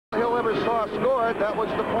ever saw scored. That was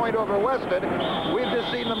the point over Weston. We've just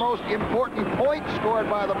seen the most important point scored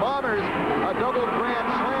by the Bombers. A double grand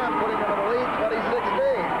slam, putting them in the lead,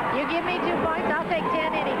 26-8. You give me 2 points, I'll take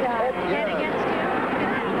 10 anytime. 10 against 2.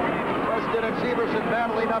 Weston and Syverson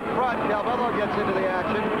battling up front. Calvello gets into the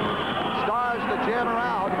action. Stars the jammer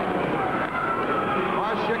out.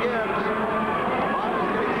 Marcia Gibbs. Bombers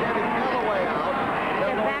getting Sandy Calloway out.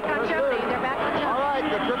 They're back on Jody. They're back on Jody. All right,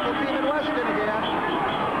 the triple team in Weston again.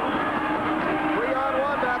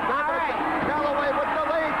 3-on-1 back. All right. Calloway with the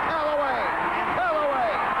lead. Calloway.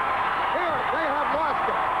 Here, they have lost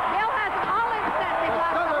it. Bill has all his sense. They've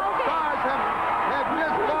lost the Southern whole game. Stars have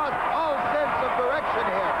just lost all sense of direction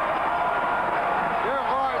here. There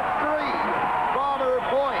are 3 Bomber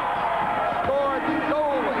points scored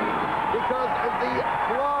solely because of the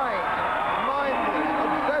blind, mindless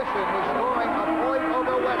obsession with scoring a point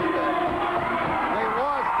over Weston. They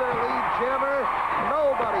lost their lead jammer.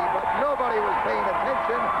 Nobody was paying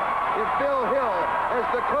attention. If Bill Hill, as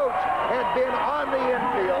the coach, had been on the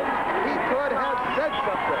infield, he could have said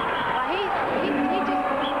something. Well,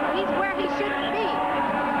 he's where he shouldn't be.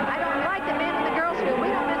 I don't like the men in the girls' field.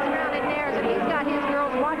 We don't mess around in theirs, and he's got his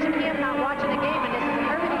girls watching him, not watching the game, and this is a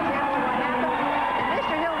perfect example of what happened. And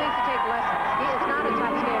Mr. Hill needs to take lessons. He is not a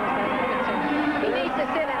top skater as far as I'm concerned. He needs to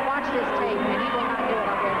sit and watch this tape, and he will not do it,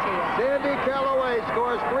 I'll guarantee you. Sandy Calloway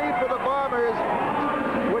scores 3 for the Bombers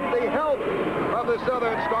with the help of the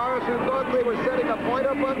Southern Stars, who thought they were setting a point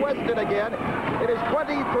up on Weston again. It is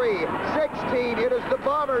 23-16. It is the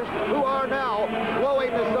Bombers who are now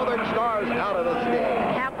blowing the Southern Stars out of this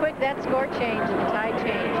game. How quick that score changed and the tide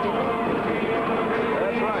changed, didn't it?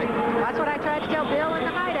 That's right. That's what I tried to tell Bill in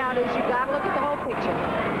the hideout, is you got to look at the whole picture.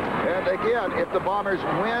 And again, if the Bombers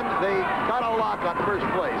win, they got a lock on first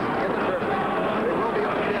place in the tournament. They will be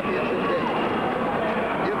on the championship game.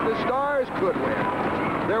 If the Stars could win,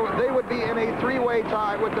 they would be in a 3-way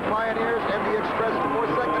tie with the Pioneers and the Express for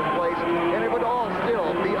second place, and it would all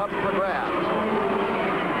still be up for grabs.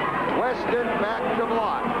 Weston back to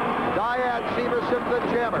block. Diane Syverson, the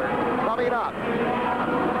jammer, coming up.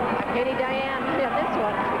 I pity Diane for this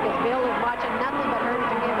one, because Bill is watching nothing but her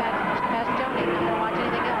to give past Joni. Not going to watch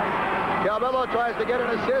anything else. Calvello tries to get an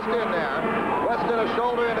assist in there. Weston a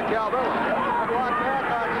shoulder into Calvello. A block back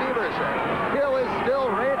on Syverson. Hill is still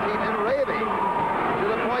ranting and raving to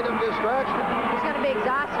the point of distraction. He's going to be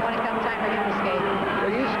exhausted when it comes time for him to skate. Well,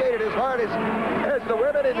 he skated as hard as the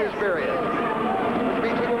women in this period. Which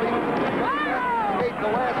means he will be skate the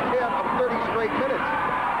last 10 of 30 straight minutes.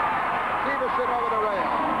 Syverson over the rail.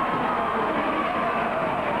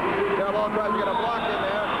 Calvello tries to get a block in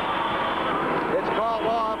there. It's called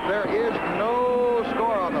off. There is no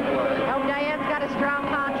score on the play. I hope Diane's got a strong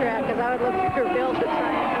contract, because I would look for Bill to try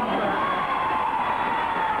and help her.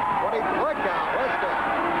 What he flicked out, Weston.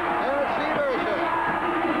 And Syverson.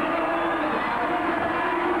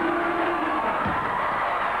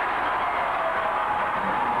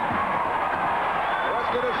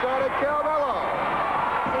 Weston has started Calvello.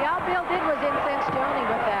 See, all Bill did was incense Joni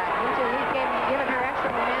with that. He's giving her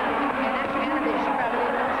extra momentum and extra energy she probably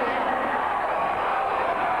didn't know she had.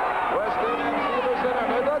 Weston and Syverson, and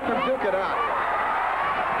they're letting them duke it out.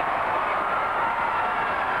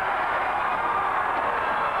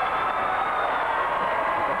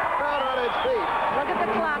 Crowd on its feet. Look at the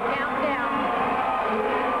clock counting down.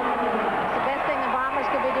 It's the best thing the Bombers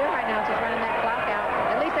could be doing right now, is just running that clock out.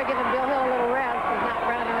 At least they're giving Bill Hill a little rest. He's not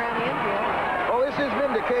running around the infield. Oh, this is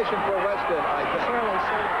vindication for Weston, I think. Surely.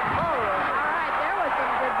 All right, there was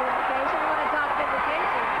some good vindication. You want to talk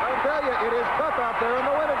vindication? I tell you, it is tough out there in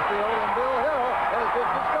the women's field, and Bill Hill has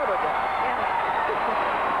just discovered that. Yeah.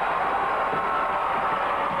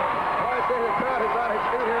 When I say the crowd is on its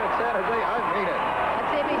feet here in San Jose, I mean it. Let's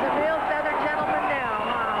see if he's a real Southern gentleman now,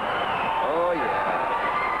 huh? Oh, yeah.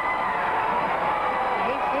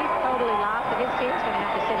 He's totally lost, but his team's going to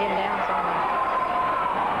have to sit him down somewhere.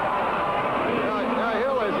 Now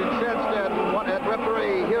Hill is incensed at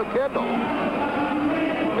referee Hugh Kendall.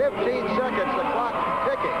 15 seconds, the clock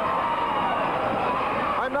ticking.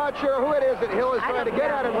 I'm not sure who it is that Hill is trying to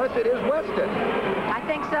get at, unless it is Weston. I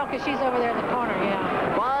think so, because she's over there in the corner,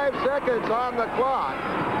 yeah. 5 seconds on the clock.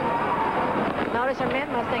 Notice her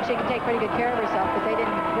men must think she can take pretty good care of herself, because they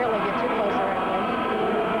didn't really get too close around her.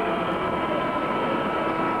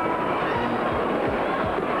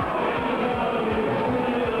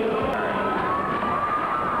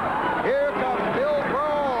 Here comes Bill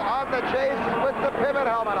Groll on the chase with the pivot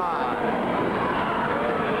helmet on.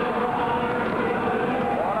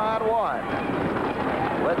 1-on-1.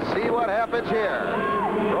 Let's see what happens here.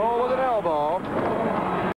 Groll with an elbow.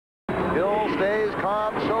 Bill stays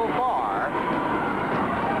calm so far.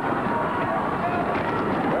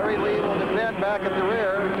 back at the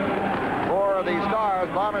rear for the Stars.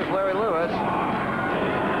 Bombers, Larry Lewis.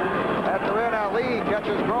 At the rear now, Lee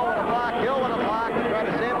catches Groll with a block, Hill with a block, to try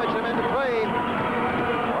to sandwich him into play.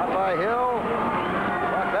 Run by Hill.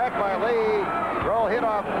 Run back by Lee. Groll hit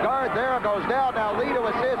off guard there, goes down. Now Lee to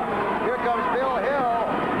assist. Here comes Bill Hill.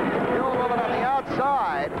 Hill moving on the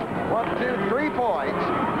outside. 1, 2, 3 points.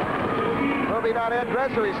 Moving on Ed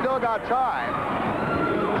Dresser, he's still got time.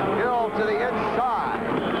 Hill to the inside.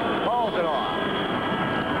 Pulls it off.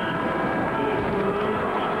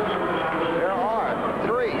 There are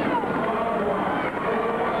 3, 4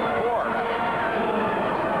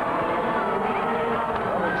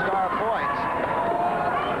 Southern Star points.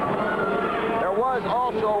 There was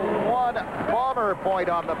also 1 Bomber point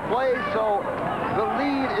on the play, so the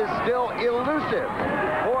lead is still elusive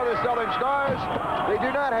for the Southern Stars. They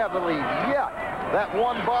do not have the lead yet. That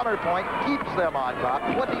 1 Bomber point keeps them on top,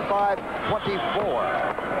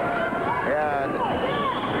 25-24. And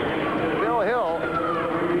Bill Hill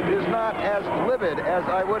is not as livid as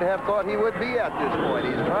I would have thought he would be at this point.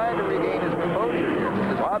 He's trying to regain his composure here.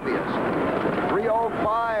 This is obvious.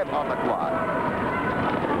 3:05 on the clock.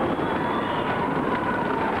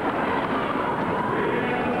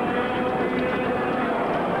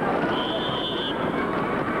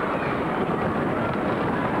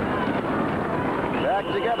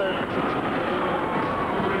 Together.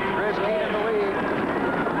 Chris Keenan the lead.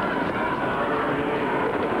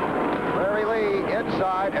 Larry Lee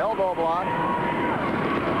inside, elbow block.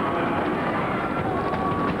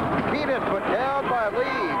 Keenan put down by Lee.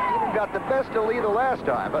 Keenan got the best of Lee the last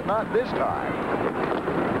time, but not this time.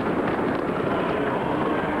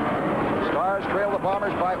 Stars trail the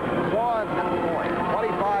Bombers by 1 point,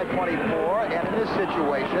 25-24, and in this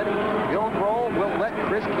situation, Bill Groll will let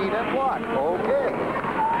Chris Keenan block. Okay.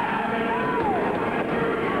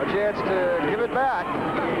 A chance to give it back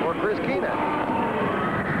for Chris Keenan.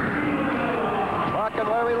 Blocking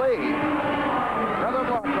Larry Lee. Another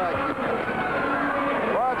block by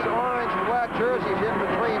Lots of orange and black jerseys in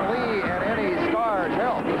between Lee and any Stars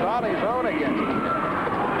help. He's on his own against Keenan.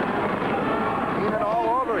 Keenan all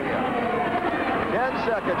over him. 10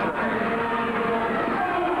 seconds remaining.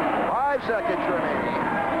 5 seconds remaining.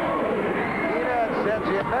 Keenan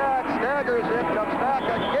sends him back, staggers in, comes back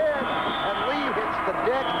again, and Lee hits the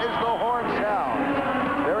deck as the horn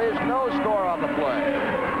sounds. There is no score on the play.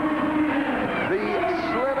 The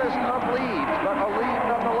slimmest of leads, but a lead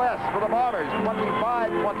nonetheless for the Bombers,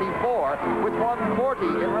 25-24, with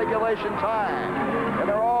 1:40 in regulation time. And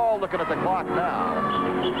they're all looking at the clock now.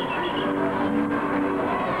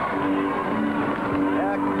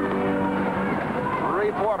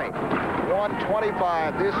 For me.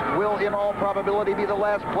 1:25. This will, in all probability, be the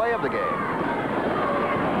last play of the game.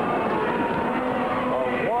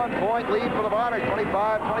 A 1-point lead for the Bombers,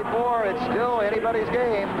 25-24. It's still anybody's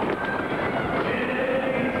game.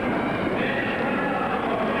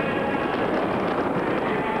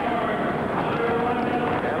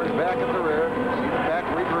 Hammers back at the rear. Back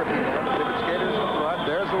regrouping. Different skaters in front.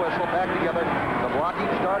 There's the whistle. Back together. The blocking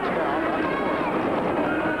starts now.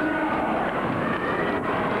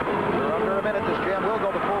 This jam will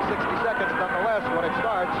go the full 60 seconds nonetheless when it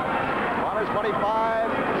starts. Bombers 25,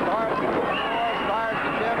 Stars 24, Stars to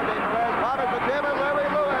jam and Marez. Bombers to jam and Larry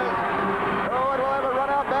Lewis. Oh, and we'll have a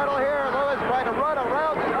run-out battle here. Lewis trying to run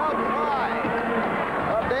around the outside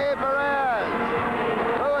of Dave Marez.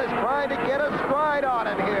 Lewis trying to get a stride on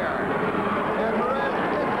him here. And Marez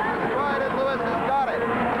gets the stride and Lewis has got it.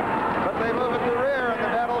 But they move at the rear and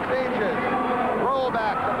the battle changes. Roll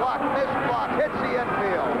back, the block, missed block, hits the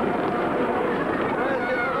infield.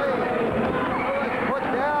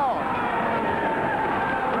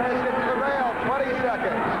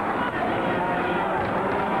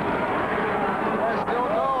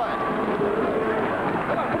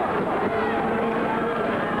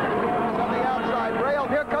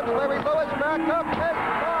 Larry Lewis back up, missed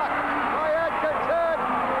block by Atkinson.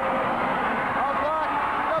 A block,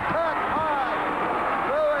 the pack high.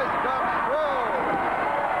 Lewis comes through.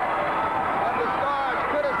 And the Stars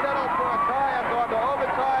could have settled for a tie and gone to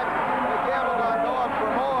overtime. They gambled on going for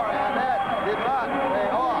more, and that did not pay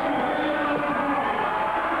off.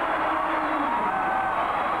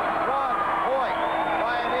 1 point,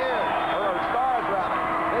 Pioneers, or Stars rather.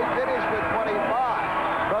 They finished with 25,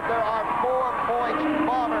 but there are 4 points.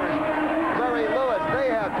 Bombers, Larry Lewis, they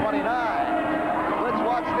have 29. Let's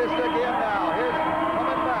watch this again now. Here's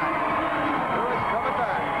coming back. Lewis coming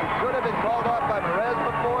back. Could have been called off by Marez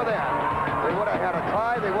before then. They would have had a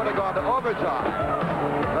tie. They would have gone to overtime.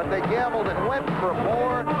 But they gambled and went for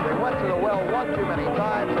more. They went to the well one too many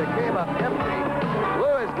times. They came up empty.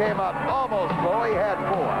 Lewis came up almost full. He had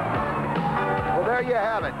 4. Well, there you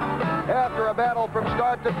have it. After a battle from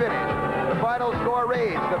start to finish, the final score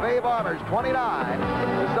reads the Bay Bombers 29,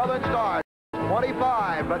 the Southern Stars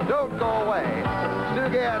 25, but don't go away. Stu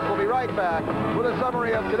Gans will be right back with a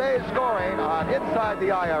summary of today's scoring on Inside the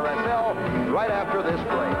IRSL right after this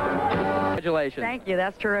break. Congratulations. Thank you.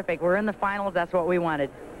 That's terrific. We're in the finals. That's what we wanted.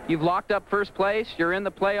 You've locked up first place. You're in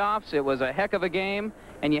the playoffs. It was a heck of a game,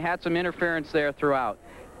 and you had some interference there throughout.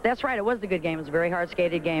 That's right. It was a good game. It was a very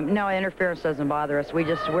hard-skated game. No, interference doesn't bother us.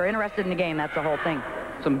 We're interested in the game. That's the whole thing.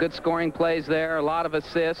 Some good scoring plays there, a lot of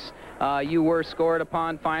assists. You were scored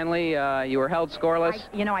upon finally. You were held scoreless.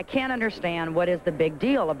 I can't understand what is the big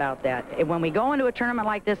deal about that. When we go into a tournament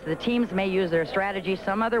like this, the teams may use their strategy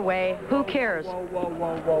some other way. Who cares?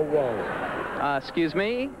 Whoa. Excuse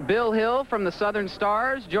me. Bill Hill from the Southern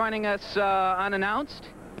Stars joining us unannounced.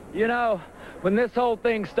 You know, when this whole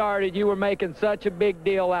thing started, you were making such a big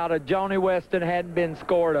deal out of Joan Weston hadn't been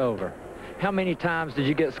scored over. How many times did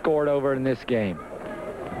you get scored over in this game?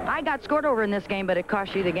 I got scored over in this game, but it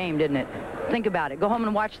cost you the game, didn't it? Think about it. Go home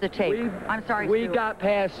and watch the tape. I'm sorry, We Stu. got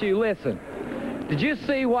past you. Listen, did you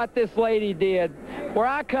see what this lady did? Where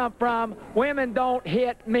I come from, women don't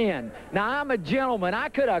hit men. Now, I'm a gentleman. I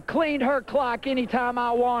could have cleaned her clock anytime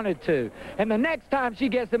I wanted to. And the next time she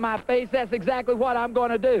gets in my face, that's exactly what I'm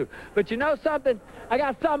going to do. But you know something? I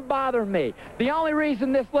got something bothering me. The only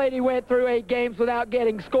reason this lady went through 8 games without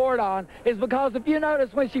getting scored on is because if you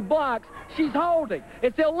notice when she blocks, she's holding.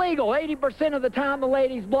 It's illegal. 80% of the time the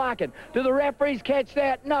lady's blocking. Do the referees catch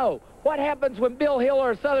that? No. What happens when Bill Hill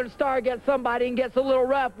or a Southern Star gets somebody and gets a little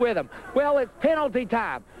rough with them? Well, it's penalty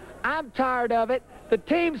time. I'm tired of it. The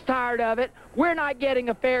team's tired of it. We're not getting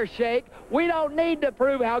a fair shake. We don't need to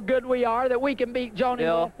prove how good we are, that we can beat Joan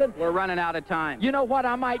Weston. We're running out of time. You know what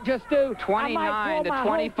I might just do? 29 to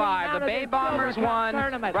 25. The Bay Bombers won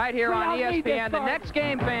right here on ESPN. The next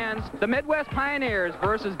game, fans, the Midwest Pioneers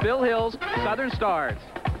versus Bill Hill's Southern Stars.